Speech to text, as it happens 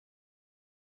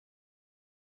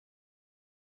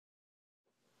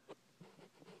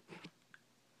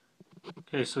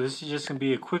Okay, so this is just going to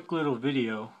be a quick little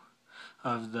video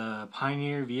of the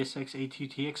Pioneer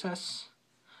vsx-82txs.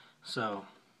 So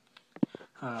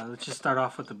let's just start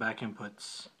off with the back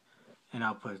inputs and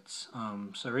outputs.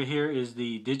 So right here is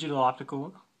the digital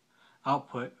optical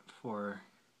output for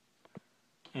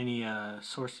any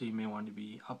source that you may want to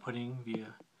be outputting via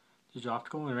digital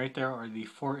optical, and right there are the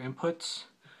 4 inputs.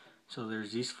 So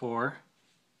there's these 4.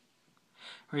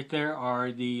 Right there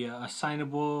are the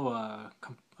assignable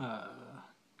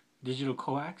digital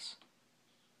coax.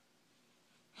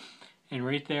 And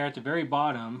right there at the very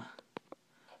bottom,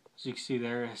 as you can see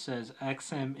there, it says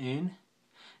XM in.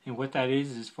 And what that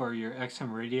is for your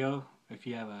XM radio. If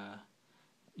you have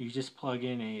you just plug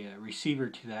in a receiver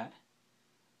to that,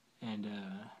 and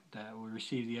that will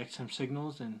receive the XM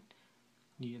signals, and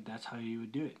that's how you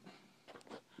would do it.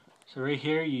 So right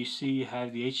here you see you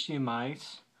have the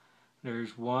HDMIs.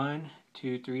 There's 1,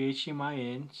 2, 3 HDMI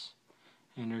ins,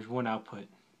 and there's 1 output.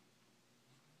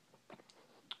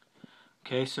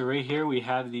 Okay, so right here we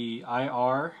have the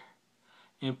IR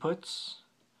inputs.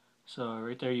 So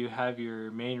right there you have your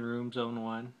main room, zone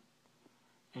 1,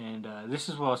 and this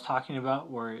is what I was talking about,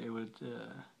 where it would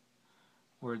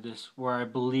where I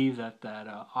believe that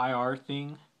IR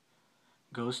thing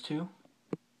goes to.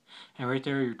 And right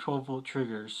there are your 12-volt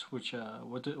triggers, which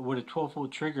what a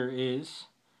 12-volt trigger is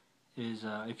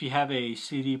if you have a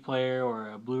CD player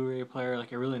or a Blu-ray player,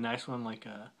 like a really nice one, like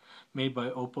made by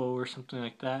Oppo or something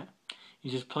like that. You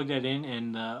just plug that in,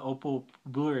 and the Oppo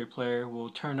Blu-ray player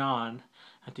will turn on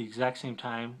at the exact same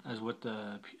time as what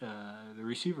the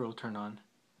receiver will turn on,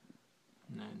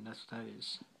 and that's what that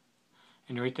is.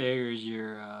 And right there is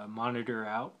your monitor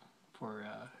out for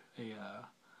a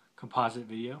composite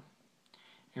video,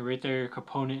 and right there are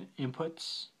component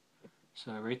inputs.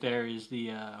 So right there is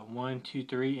the 1, 2,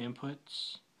 3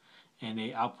 inputs and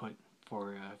a output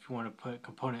for if you want to put a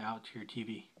component out to your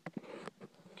TV.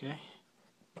 Okay.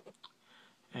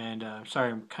 And I'm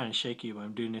sorry, I'm kind of shaky, but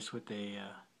I'm doing this with a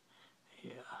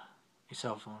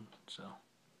cell phone. So,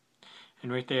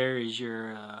 and right there is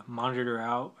your monitor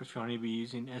out if you want to be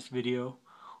using S-video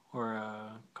or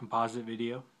composite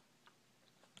video.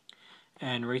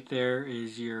 And right there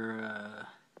is your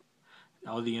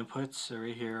all the inputs. So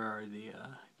right here are the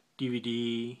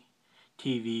DVD,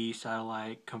 TV,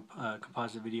 satellite,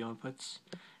 composite video inputs.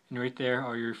 And right there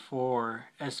are your 4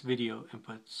 S-video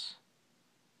inputs.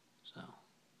 So,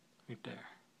 right there.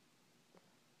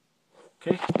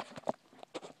 Okay.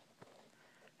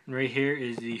 And right here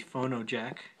is the phono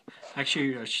jack.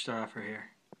 Actually, I should start off right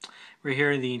here. Right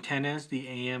here are the antennas, the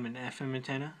AM and FM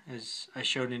antenna, as I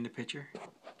showed in the picture.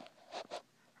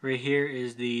 Right here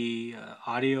is the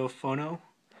audio phono.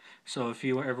 So if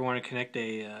you ever want to connect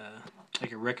a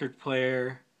like a record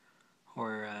player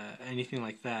or anything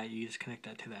like that, you just connect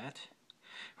that to that.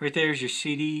 Right there is your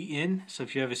CD in. So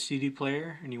if you have a CD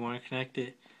player and you want to connect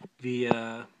it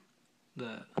via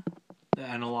the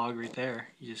analog right there,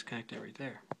 you just connect it right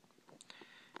there.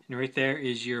 And right there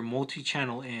is your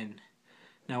multi-channel in.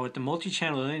 Now what the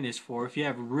multi-channel in is for, if you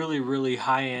have really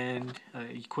high-end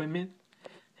equipment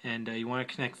and you want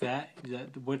to connect that,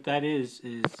 what that is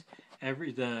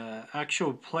the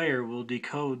actual player will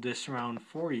decode this surround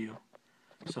for you.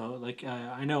 So like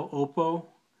I know Oppo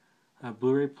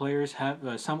Blu-ray players have,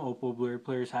 some Oppo Blu-ray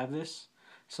players have this.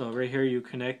 So right here you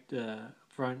connect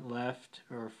front left,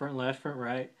 front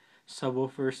right,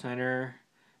 subwoofer, center,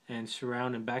 and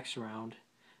surround and back surround,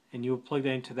 and you'll plug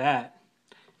that into that,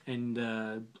 and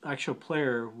the actual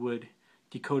player would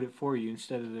decode it for you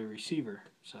instead of the receiver.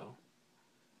 So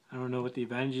I don't know what the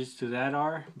advantages to that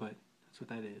are, but that's what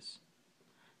that is.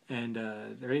 And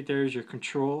right there is your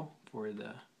control for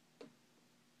the,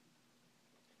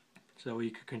 so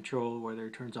you can control whether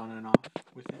it turns on and off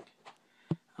with it.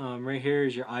 Right here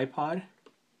is your iPod.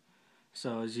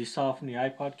 So as you saw from the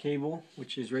iPod cable,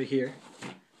 which is right here,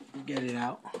 you get it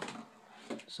out.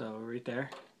 So right there.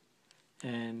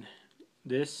 And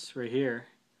this right here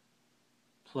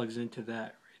plugs into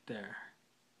that right there.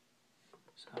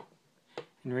 So,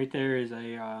 and right there is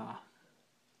a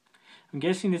I'm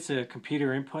guessing it's a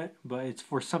computer input, but it's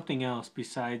for something else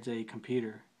besides a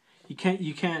computer. You can't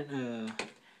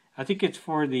I think it's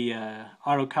for the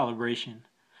auto calibration.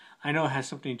 I know it has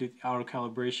something to do with auto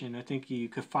calibration. I think you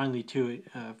could finally tune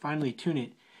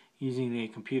it using a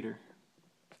computer.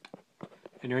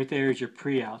 And right there is your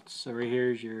pre-outs. So right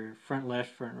here is your front left,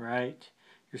 front right,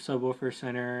 your subwoofer,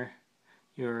 center,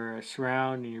 your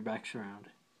surround, and your back surround.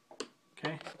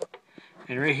 Okay?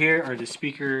 And right here are the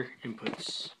speaker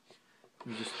inputs. Let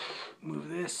me just move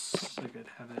this so I could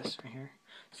have this right here.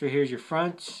 So right here's your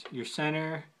front, your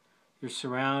center, your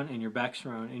surround, and your back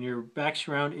surround. And your back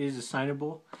surround is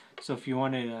assignable So if you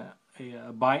wanted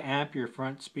a bi-amp your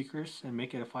front speakers and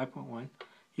make it a 5.1,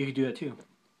 you could do that too.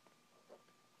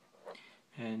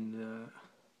 And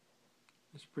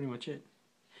that's pretty much it.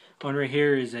 One right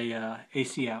here is a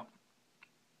AC out.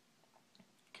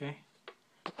 Okay,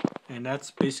 and that's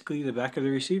basically the back of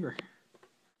the receiver.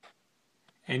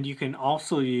 And you can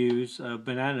also use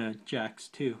banana jacks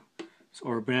too,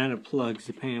 or banana plugs,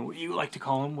 depending on what you like to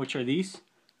call them, which are these.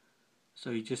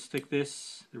 So you just stick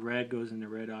this, the red goes in the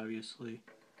red obviously,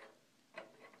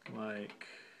 like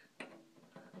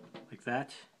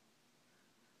that.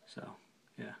 So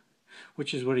yeah,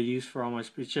 which is what I use for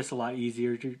almost, it's just a lot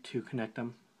easier to connect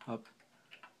them up.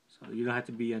 So you don't have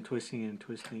to be untwisting and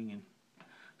twisting and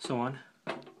so on.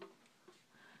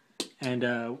 And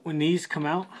when these come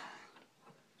out,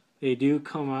 they do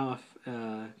come off,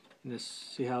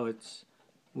 see how it's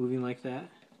moving like that?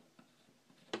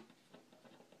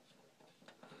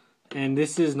 And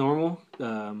this is normal.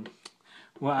 Well,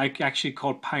 I actually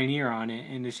called Pioneer on it,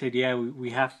 and they said, yeah,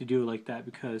 we have to do it like that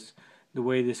because the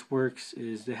way this works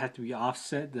is they have to be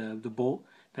offset. The bolt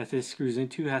that this screws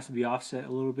into has to be offset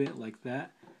a little bit like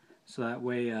that. So that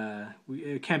way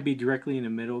it can't be directly in the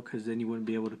middle because then you wouldn't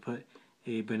be able to put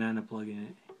a banana plug in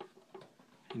it.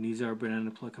 And these are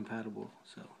banana plug compatible,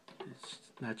 so it's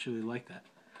naturally like that.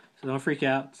 So don't freak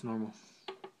out, it's normal.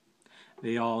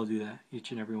 They all do that,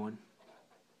 each and every one.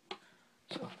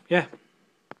 So, yeah.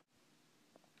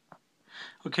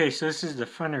 Okay, so this is the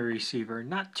front of the receiver.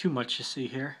 Not too much to see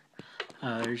here.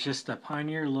 There's just a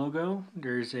Pioneer logo.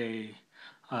 There's a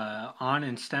on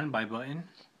and standby button.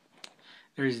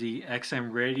 There's the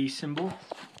XM ready symbol.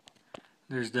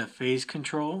 There's the phase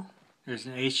control. There's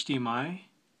an HDMI.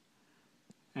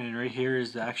 And right here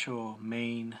is the actual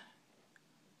main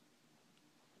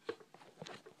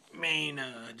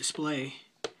display.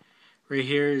 Right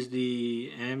here is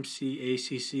the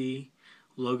MCACC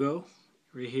logo.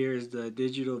 Right here is the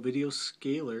digital video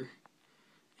scaler.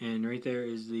 And right there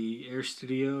is the Air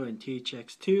Studio and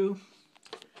THX2.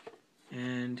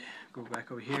 And go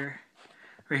back over here.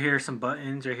 Right here are some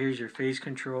buttons. Right here's your phase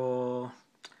control,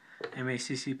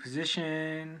 MACC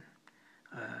position,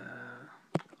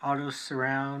 auto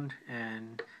surround,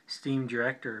 and steam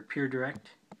direct or pure direct.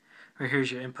 Right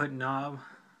here's your input knob.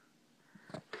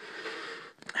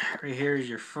 Right here is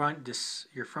your front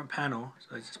panel,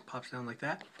 so it just pops down like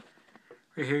that.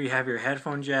 Right here you have your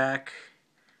headphone jack.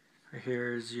 Right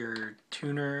here is your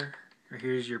tuner. Right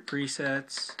here's your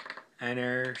presets,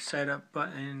 enter, setup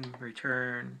button,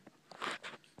 return.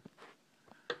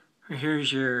 Right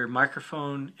here's your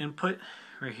microphone input.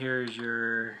 Right here is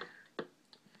your,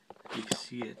 you can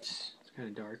see it. It's kind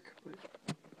of dark, but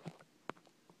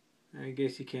I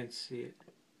guess you can't see it.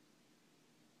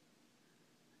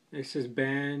 It says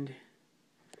band.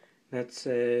 That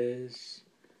says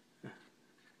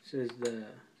the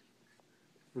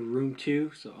room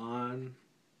 2, so on,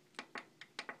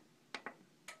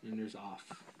 and there's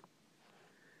off.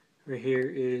 Right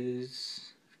here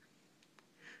is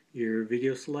your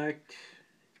video select.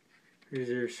 Here's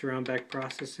your surround back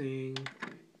processing,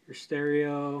 your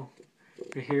stereo.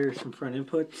 Right here are some front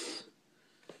inputs.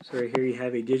 So right here you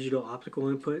have a digital optical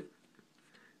input.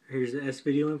 Here's the S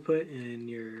video input, and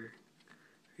here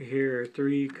are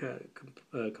 3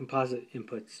 composite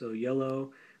inputs. So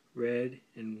yellow, red,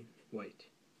 and white.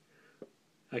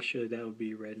 Actually, that would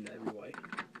be red and that would be white.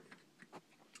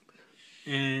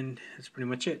 And that's pretty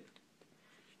much it.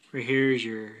 Right here is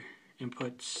your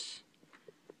inputs,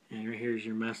 and right here is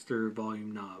your master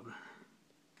volume knob.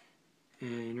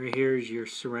 And right here is your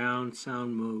surround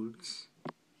sound modes.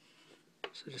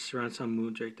 So just surround sound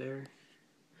modes right there.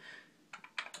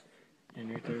 And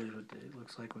right there is what it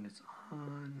looks like when it's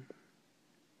on.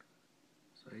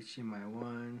 So HDMI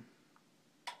 1.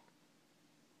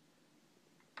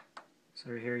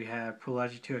 So right here you have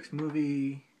ProLogic 2X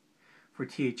Movie. For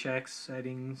THX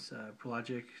settings,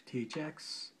 ProLogic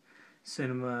THX.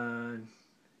 Cinema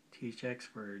THX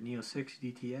for Neo 6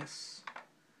 DTS.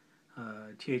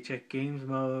 THX Games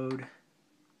Mode.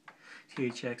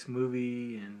 THX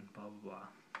Movie, and blah blah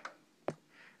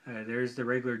blah. There's the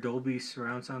regular Dolby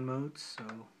surround sound modes, so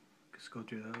let's go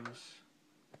through those.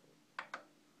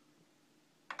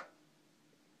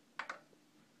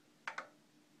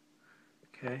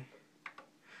 Okay.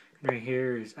 Right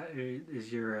here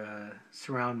is your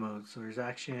surround mode. So there's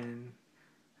action,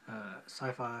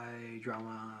 sci-fi,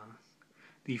 drama,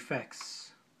 the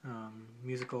effects,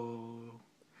 musical,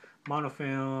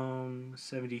 monofilm,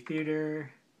 7D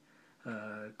theater,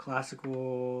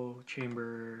 classical,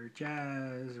 chamber,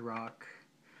 jazz, rock,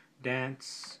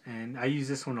 dance, and I use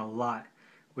this one a lot,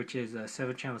 which is a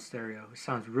 7-channel stereo. It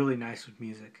sounds really nice with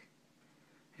music.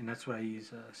 and that's why I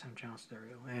use 7-channel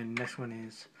stereo. And next one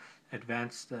is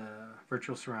advanced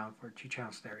virtual surround for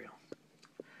 2-channel stereo.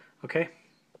 Okay,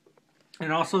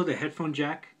 and also the headphone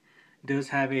jack does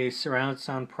have a surround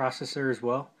sound processor as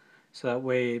well, so that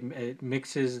way it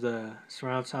mixes the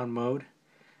surround sound mode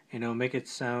and it'll make it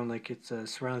sound like it's a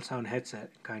surround sound headset,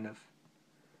 kind of.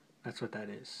 That's what that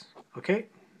is. Okay,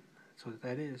 that's what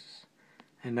that is.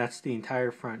 And that's the entire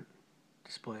front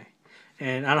display.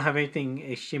 And I don't have anything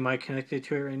HDMI connected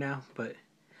to it right now, but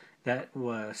that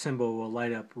symbol will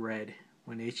light up red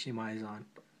when HDMI is on.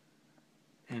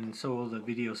 And so will the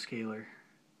video scaler.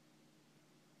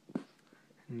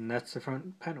 And that's the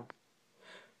front panel.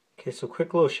 Okay, so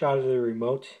quick little shot of the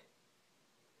remote.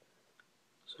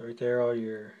 So right there, all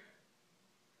your...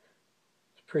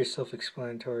 It's pretty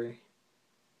self-explanatory.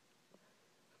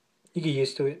 You get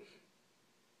used to it.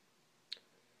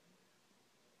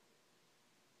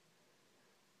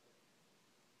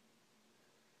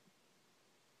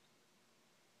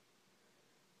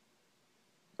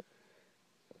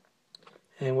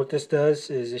 And what this does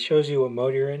is it shows you what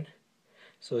mode you're in.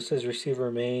 So it says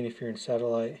receiver main if you're in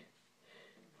satellite.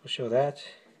 It'll show that.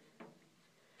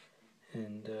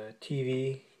 And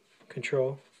TV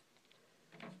control.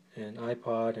 And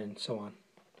iPod and so on.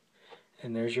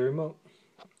 And there's your remote.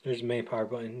 There's the main power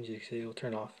button. As you can see, it'll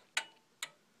turn off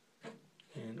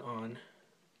and on.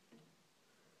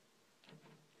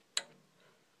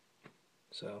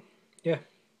 So, yeah.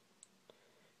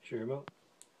 Here's your remote.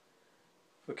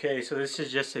 Okay, so this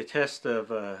is just a test of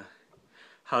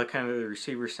how kind of the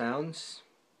receiver sounds.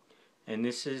 And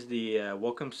this is the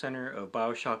Welcome Center of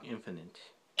BioShock Infinite.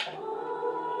 The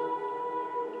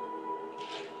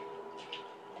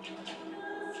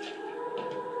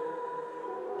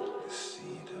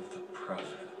seed of the prophet.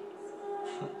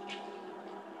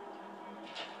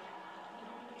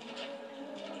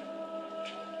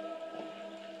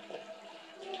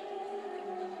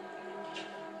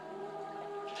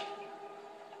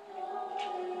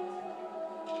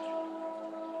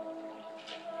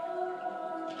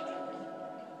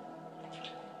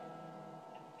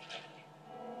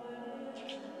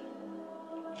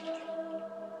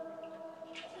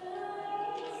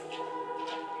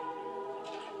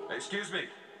 Excuse me,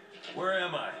 where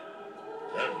am I?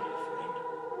 Heaven,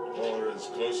 friend. Or as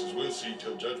close as we'll see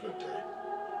till Judgment Day.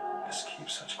 Just keep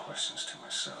such questions to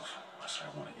myself, unless I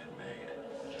want to get made.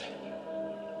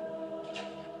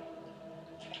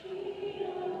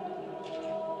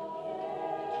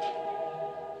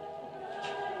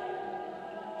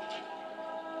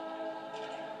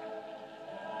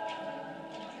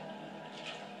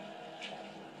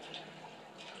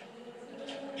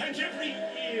 And every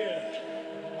year,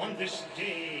 on this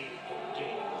day of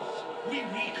days, we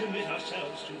recommit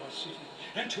ourselves to our city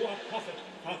and to our prophet,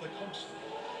 Father Consul.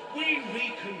 We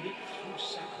recommit through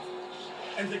sacrifice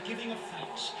and the giving of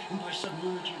thanks, and by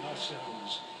submerging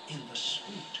ourselves in the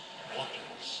sweet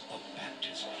waters of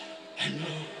baptism. And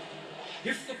lo,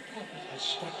 if the prophet has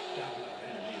struck down our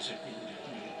enemies at wounded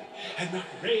knee and not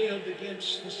railed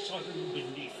against the Sodom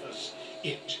beneath us,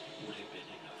 it would have been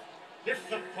enough. If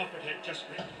the prophet had just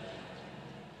written,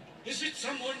 is it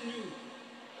someone new,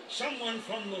 someone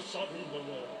from the Sodom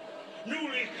below,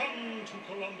 newly come to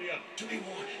Columbia to be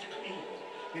watered clean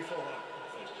before our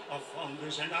prophet, our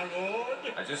founders, and our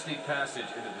Lord? I just need passage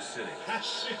into the city.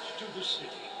 Passage to the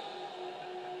city.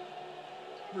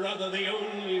 Brother, the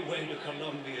only way to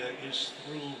Columbia is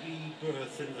through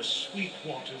rebirth in the sweet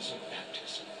waters of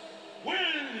baptism. Will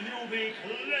you be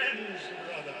cleansed,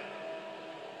 brother?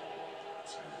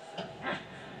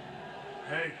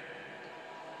 Hey.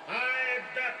 I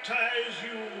baptize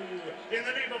you in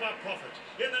the name of our prophet,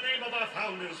 in the name of our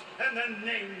founders, and the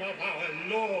name of our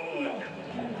Lord.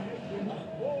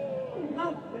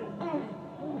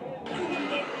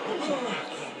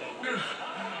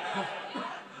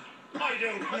 I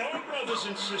don't know, brothers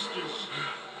and sisters,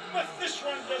 but this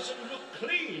one doesn't look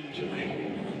clean to me.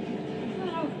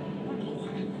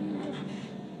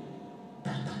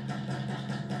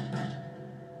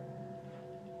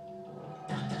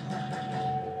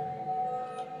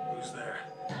 Who's there?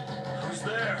 Who's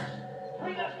there?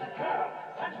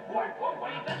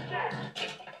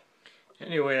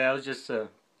 Anyway, that was just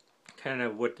kind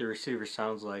of what the receiver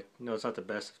sounds like. No, it's not the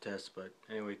best of tests, but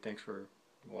anyway, thanks for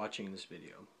watching this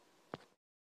video.